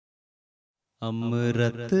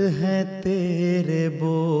अमृत है तेरे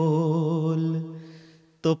बोल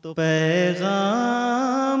तो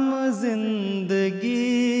पैगाम जिंदगी,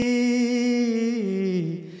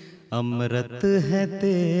 अमृत है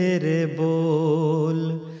तेरे बोल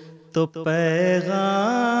तो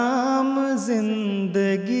पैगाम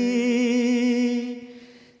जिंदगी,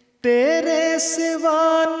 तेरे सिवा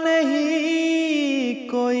नहीं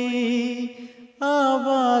कोई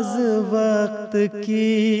आवाज वक्त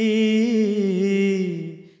की।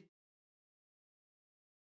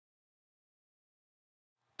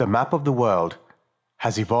 The map of the world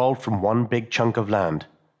has evolved from one big chunk of land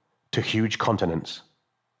to huge continents.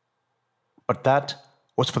 But that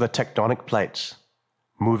was for the tectonic plates,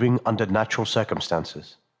 moving under natural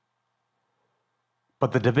circumstances.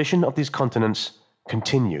 But the division of these continents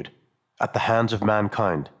continued at the hands of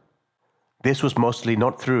mankind. This was mostly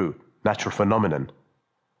not through natural phenomenon,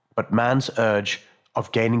 but man's urge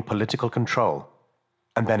of gaining political control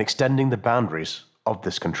and then extending the boundaries of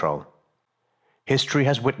this control. History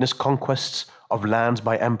has witnessed conquests of lands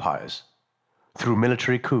by empires, through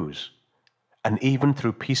military coups, and even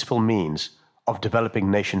through peaceful means of developing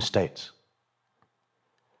nation-states.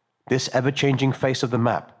 This ever-changing face of the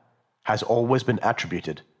map has always been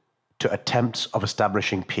attributed to attempts of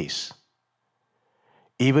establishing peace.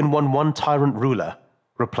 Even when one tyrant ruler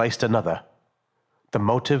replaced another, the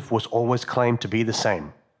motive was always claimed to be the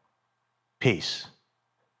same: peace.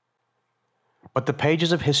 But the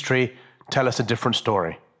pages of history tell us a different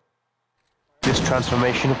story. This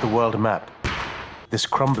transformation of the world map, this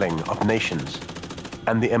crumbling of nations,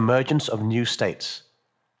 and the emergence of new states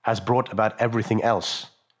has brought about everything else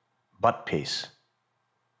but peace.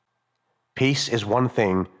 Peace is one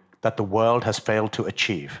thing that the world has failed to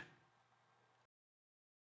achieve.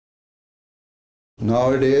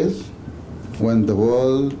 Nowadays, when the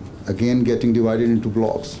world again getting divided into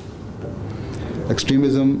blocks,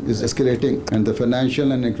 extremism is escalating and the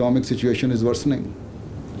financial and economic situation is worsening.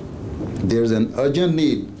 There's an urgent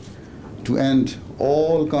need to end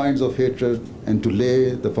all kinds of hatred and to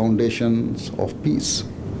lay the foundations of peace.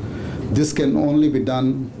 This can only be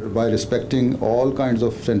done by respecting all kinds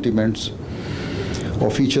of sentiments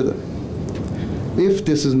of each other. If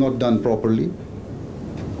this is not done properly,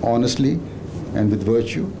 honestly, and with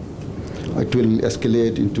virtue, it will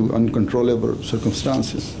escalate into uncontrollable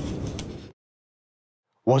circumstances.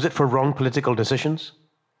 Was it for wrong political decisions,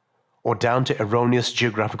 or down to erroneous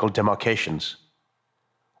geographical demarcations,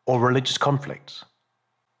 or religious conflicts?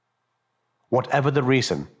 Whatever the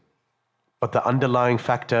reason, but the underlying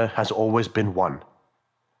factor has always been one: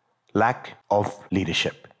 lack of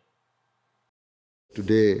leadership.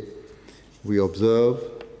 Today, we observe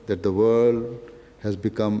that the world has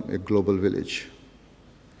become a global village.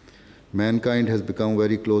 Mankind has become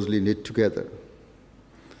very closely knit together.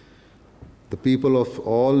 The people of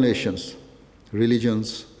all nations,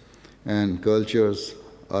 religions, and cultures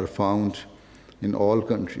are found in all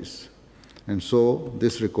countries. And so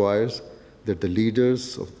this requires that the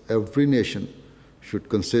leaders of every nation should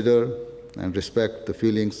consider and respect the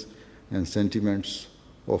feelings and sentiments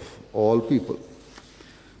of all people.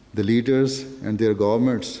 The leaders and their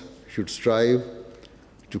governments should strive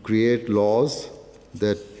to create laws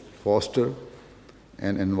that foster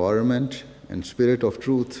an environment and spirit of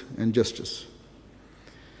truth and justice,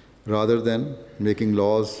 rather than making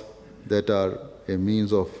laws that are a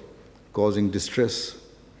means of causing distress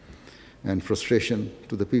and frustration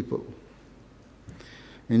to the people.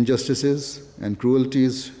 Injustices and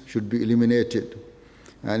cruelties should be eliminated,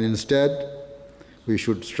 and instead we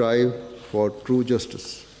should strive for true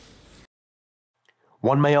justice.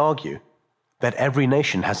 One may argue that every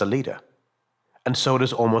nation has a leader, and so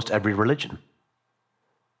does almost every religion.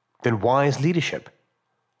 Then why is leadership,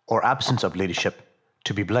 or absence of leadership,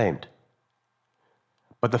 to be blamed?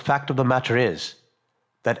 But the fact of the matter is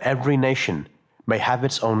that every nation may have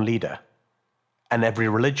its own leader, and every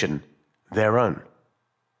religion their own.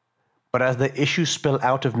 But as the issues spill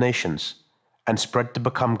out of nations and spread to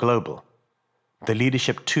become global, the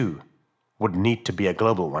leadership too would need to be a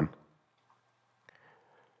global one.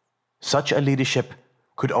 Such a leadership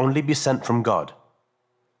could only be sent from God,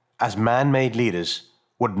 as man-made leaders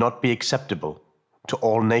would not be acceptable to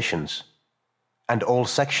all nations and all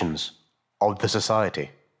sections of the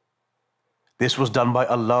society. This was done by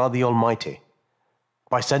Allah the Almighty,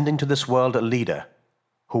 by sending to this world a leader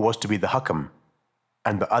who was to be the Hakam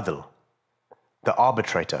and the Adl, the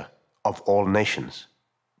arbitrator of all nations.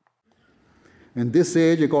 In this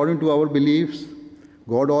age, according to our beliefs,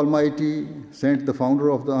 God Almighty sent the founder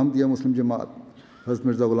of the Ahmadiyya Muslim Jamaat, Hazrat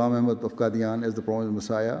Mirza Ghulam Ahmad of Qadian, as the promised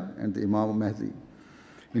Messiah and the Imam Mahdi.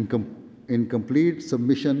 In in complete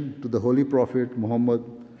submission to the Holy Prophet Muhammad,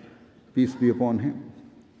 peace be upon him.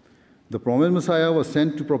 The promised Messiah was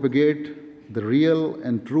sent to propagate the real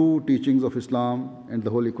and true teachings of Islam and the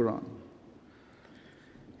Holy Quran.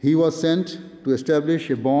 He was sent to establish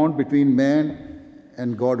a bond between man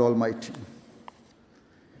and God Almighty.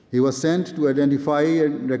 He was sent to identify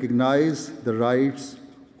and recognize the rights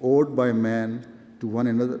owed by man to one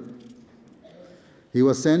another. He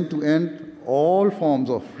was sent to end all forms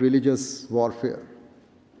of religious warfare.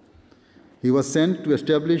 He was sent to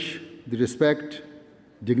establish the respect,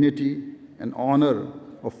 dignity, and honor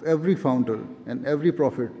of every founder and every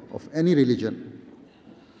prophet of any religion.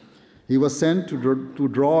 He was sent to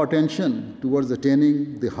draw attention towards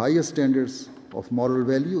attaining the highest standards of moral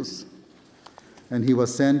values. And he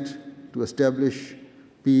was sent to establish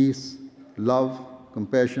peace, love,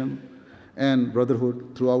 compassion, and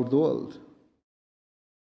brotherhood throughout the world.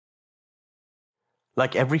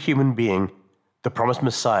 Like every human being, the promised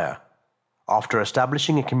Messiah, after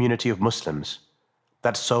establishing a community of Muslims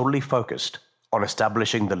that solely focused on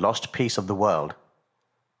establishing the lost peace of the world,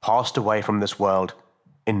 passed away from this world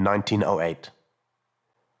in 1908.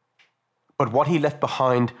 But what he left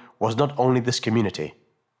behind was not only this community,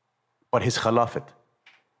 but his Khalifah,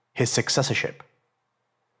 his successorship,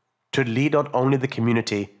 to lead not only the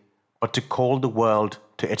community, but to call the world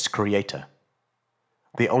to its creator,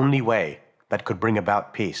 the only way that could bring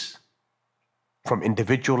about peace, from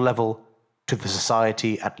individual level to the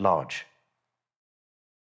society at large.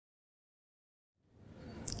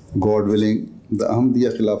 God willing, the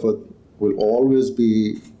Ahmadiyya Khilafat will always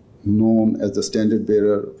be known as the standard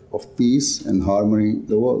bearer of peace and harmony in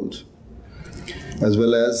the world, as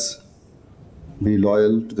well as be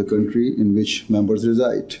loyal to the country in which members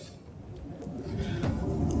reside.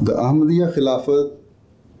 The Ahmadiyya Khilafat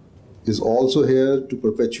is also here to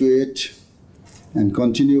perpetuate and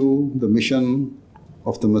continue the mission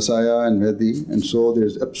of the Messiah and Mahdi, and so there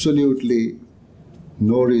is absolutely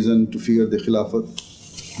no reason to fear the Khilafat.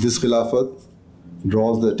 This Khilafat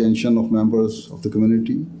draws the attention of members of the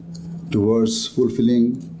community towards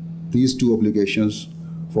fulfilling these two obligations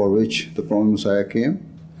for which the promised Messiah came,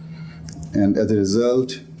 and as a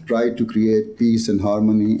result, try to create peace and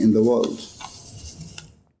harmony in the world.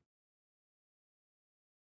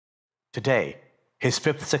 Today, his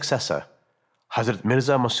fifth successor, Hazrat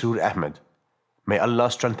Mirza Masroor Ahmad, may Allah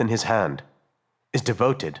strengthen his hand, is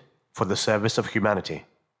devoted for the service of humanity.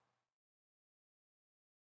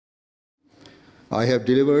 I have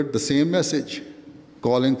delivered the same message,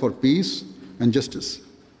 calling for peace and justice.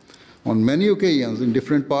 On many occasions in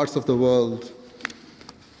different parts of the world,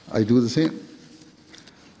 I do the same.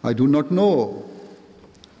 I do not know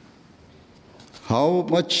how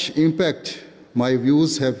much impact my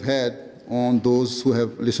views have had on those who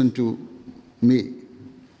have listened to me.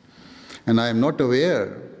 And I am not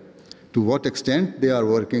aware to what extent they are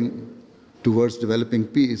working towards developing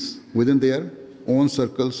peace within their own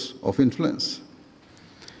circles of influence.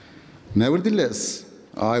 Nevertheless,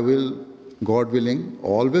 I will, God willing,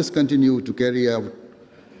 always continue to carry out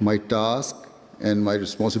my task and my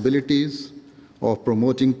responsibilities of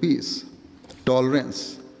promoting peace,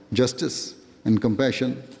 tolerance, justice, and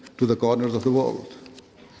compassion to the corners of the world.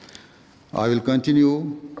 I will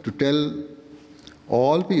continue to tell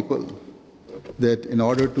all people that in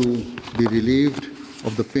order to be relieved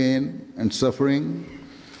of the pain and suffering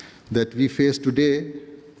that we face today,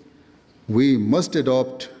 we must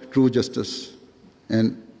adopt true justice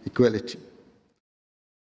and equality.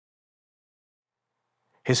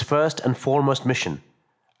 His first and foremost mission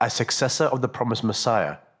as successor of the promised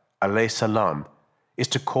Messiah, alayhi salam, is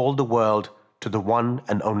to call the world to the one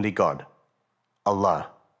and only God, Allah.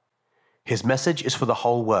 His message is for the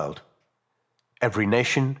whole world, every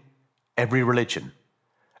nation, every religion,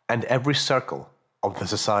 and every circle of the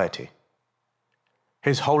society.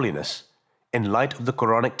 His Holiness, in light of the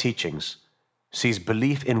Quranic teachings, sees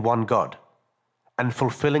belief in one God and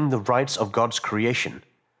fulfilling the rights of God's creation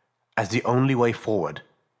as the only way forward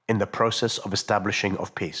in the process of establishing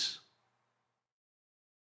of peace.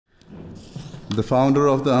 The founder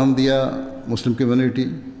of the Ahmadiyya Muslim community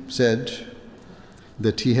said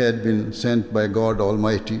that he had been sent by God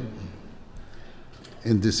Almighty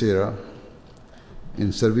in this era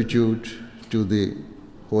in servitude to the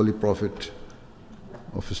Holy Prophet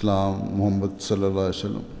of Islam, Muhammad sallallahu alaihi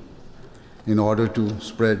wasallam, in order to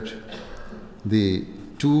spread the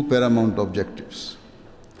two paramount objectives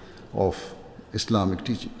of Islamic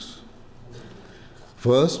teachings.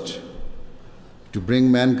 First, to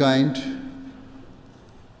bring mankind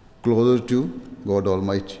closer to God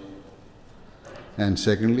Almighty, and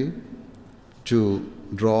secondly, to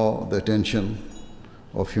draw the attention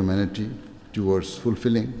of humanity towards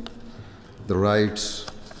fulfilling the rights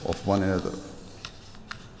of one another.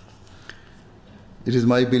 It is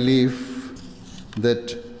my belief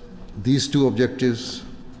that these two objectives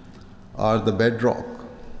are the bedrock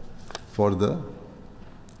for the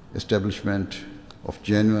establishment of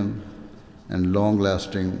genuine and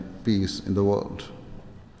long-lasting peace in the world.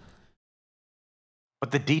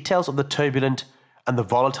 But the details of the turbulent and the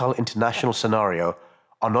volatile international scenario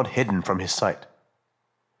are not hidden from his sight.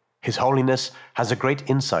 His Holiness has a great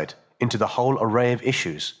insight into the whole array of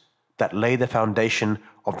issues that lay the foundation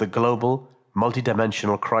of the global,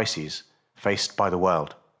 multidimensional crises faced by the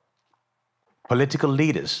world. Political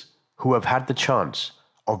leaders who have had the chance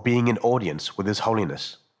of being in audience with His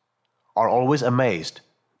Holiness are always amazed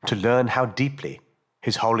to learn how deeply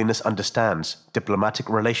His Holiness understands diplomatic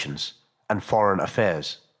relations and foreign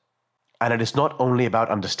affairs. And it is not only about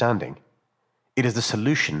understanding, it is the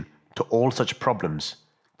solution to all such problems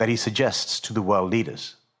that he suggests to the world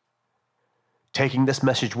leaders. Taking this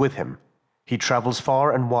message with him, he travels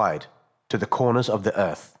far and wide to the corners of the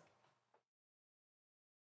earth.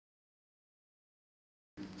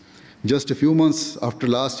 Just a few months after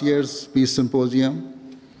last year's Peace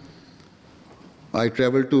Symposium, I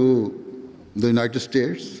traveled to the United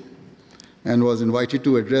States and was invited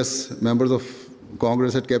to address members of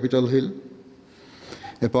Congress at Capitol Hill.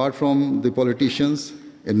 Apart from the politicians,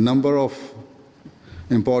 a number of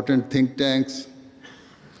important think tanks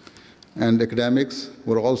and academics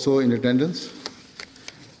were also in attendance.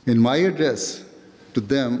 In my address to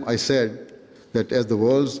them, I said that as the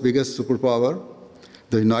world's biggest superpower,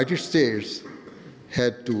 the United States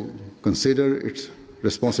had to consider its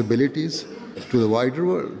responsibilities to the wider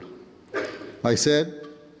world. I said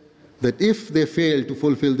that if they fail to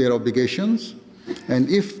fulfill their obligations, and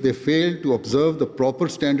if they fail to observe the proper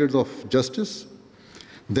standards of justice,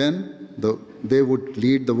 then they would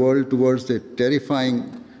lead the world towards a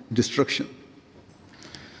terrifying destruction.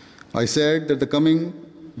 I said that the coming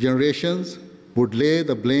generations would lay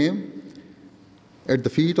the blame at the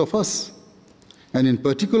feet of us, and in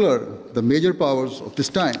particular, the major powers of this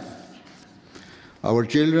time. Our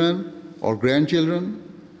children or grandchildren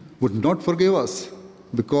would not forgive us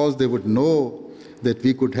because they would know that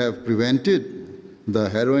we could have prevented the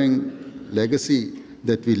harrowing legacy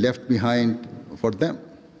that we left behind for them.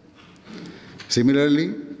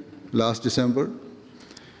 Similarly, last December,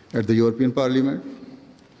 at the European Parliament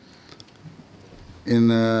in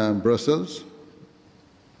Brussels,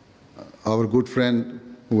 our good friend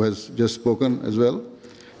who has just spoken as well,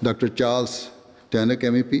 Dr. Charles Tannock,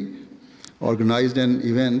 MEP, organized an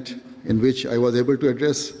event in which I was able to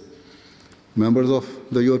address members of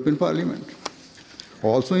the European Parliament.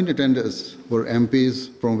 Also in attendance were MPs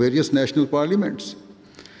from various national parliaments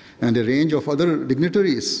and a range of other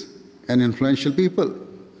dignitaries and influential people.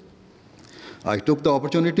 I took the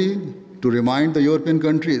opportunity to remind the European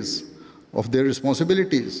countries of their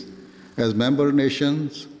responsibilities as member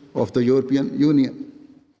nations of the European Union.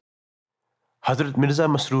 Hazrat Mirza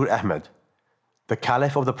Masroor Ahmad, the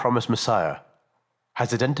Caliph of the Promised Messiah,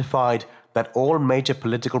 has identified that all major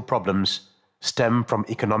political problems stem from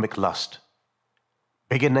economic lust.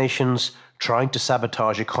 Bigger nations trying to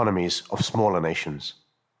sabotage economies of smaller nations.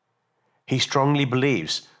 He strongly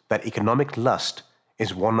believes that economic lust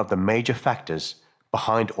is one of the major factors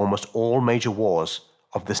behind almost all major wars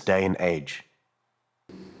of this day and age.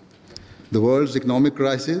 The world's economic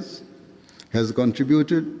crisis has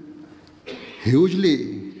contributed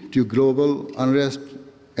hugely to global unrest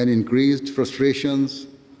and increased frustrations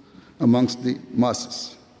amongst the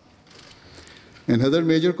masses. Another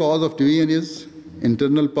major cause of division is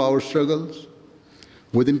internal power struggles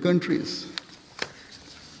within countries.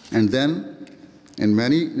 And then, in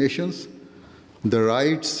many nations, the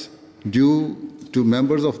rights due to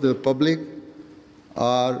members of the public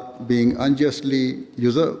are being unjustly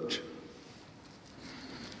usurped.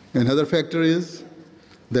 Another factor is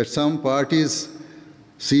that some parties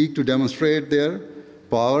seek to demonstrate their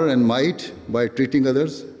power and might by treating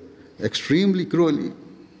others extremely cruelly.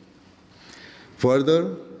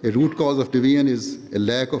 Further, a root cause of division is a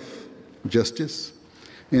lack of justice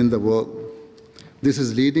in the world. This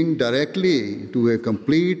is leading directly to a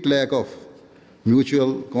complete lack of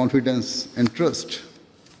mutual confidence and trust.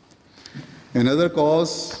 Another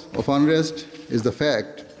cause of unrest is the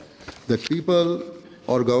fact that people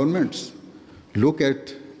or governments look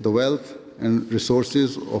at the wealth and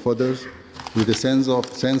resources of others with a sense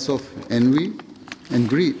of envy and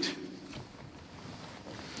greed.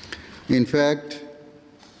 In fact,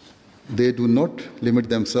 they do not limit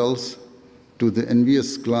themselves to the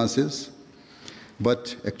envious glances,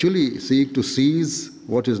 but actually seek to seize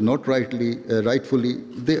what is not rightfully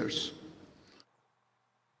theirs.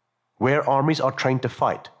 Where armies are trained to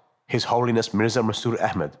fight, His Holiness Mirza Masroor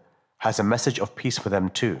Ahmad has a message of peace for them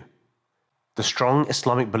too. The strong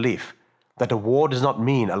Islamic belief that a war does not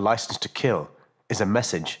mean a license to kill is a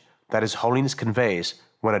message that His Holiness conveys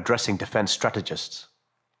when addressing defense strategists.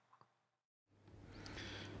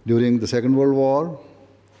 During the Second World War,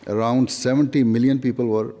 around 70 million people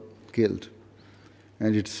were killed,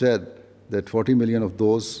 and it's said that 40 million of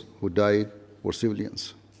those who died were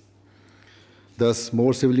civilians. Thus,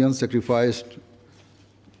 more civilians sacrificed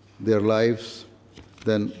their lives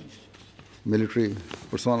than military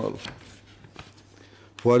personnel.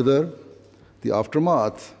 Further, the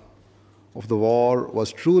aftermath of the war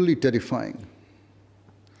was truly terrifying,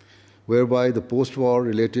 whereby the post-war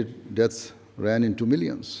related deaths ran into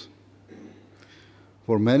millions.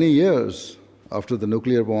 For many years after the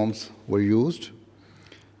nuclear bombs were used,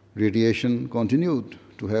 radiation continued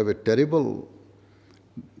to have a terrible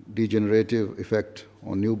degenerative effect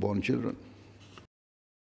on newborn children.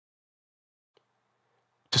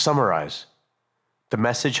 To summarize, the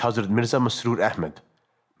message Hazrat Mirza Masroor Ahmad,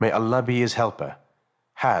 may Allah be his helper,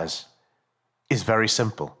 is very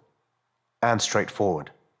simple and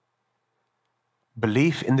straightforward.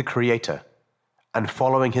 Belief in the Creator and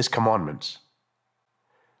following His commandments.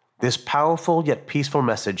 This powerful yet peaceful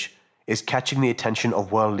message is catching the attention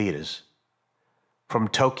of world leaders, from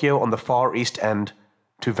Tokyo on the far east end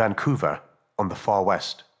to Vancouver on the far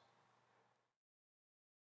west.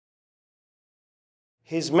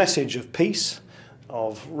 His message of peace,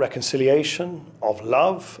 of reconciliation, of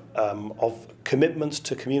love, of commitment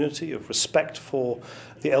to community, of respect for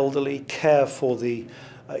the elderly, care for the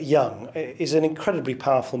young, is an incredibly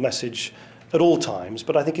powerful message at all times,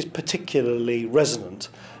 but I think is particularly resonant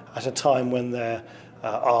at a time when there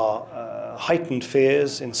are heightened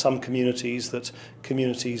fears in some communities that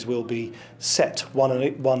communities will be set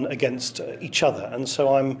one against each other. And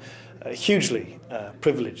so I'm hugely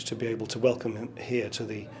privileged to be able to welcome him here to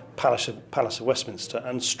the Palace of Westminster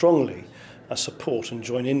and strongly support and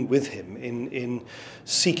join in with him in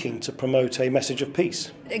seeking to promote a message of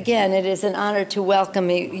peace. Again, it is an honor to welcome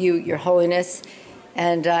you, Your Holiness,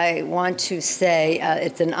 and I want to say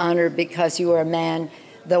it's an honor because you are a man,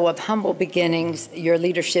 though of humble beginnings, your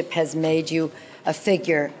leadership has made you a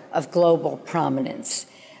figure of global prominence.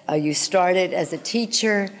 You started as a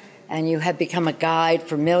teacher, and you have become a guide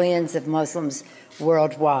for millions of Muslims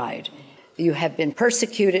worldwide. You have been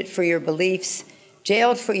persecuted for your beliefs,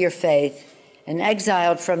 jailed for your faith, and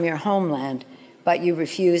exiled from your homeland, but you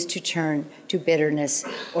refuse to turn to bitterness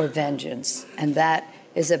or vengeance, and that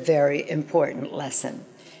is a very important lesson.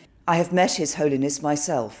 I have met His Holiness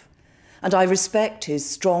myself, and I respect his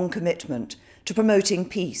strong commitment to promoting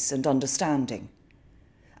peace and understanding.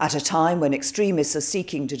 At a time when extremists are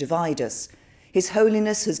seeking to divide us, His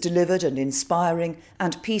Holiness has delivered an inspiring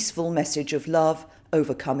and peaceful message of love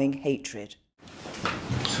overcoming hatred.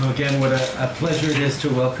 So again, what a pleasure it is to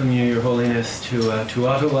welcome you, Your Holiness, to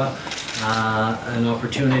Ottawa, an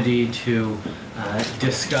opportunity to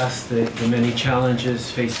discuss the many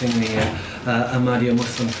challenges facing the Ahmadiyya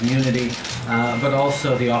Muslim community, but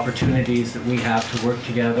also the opportunities that we have to work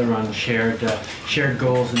together on shared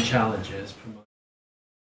goals and challenges.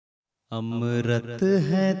 अमृत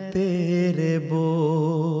है तेरे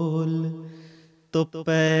बोल तो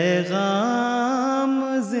पैगाम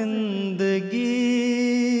जिंदगी,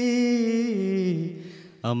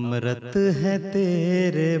 अमृत है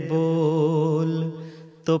तेरे बोल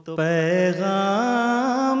तो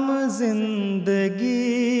पैगाम जिंदगी,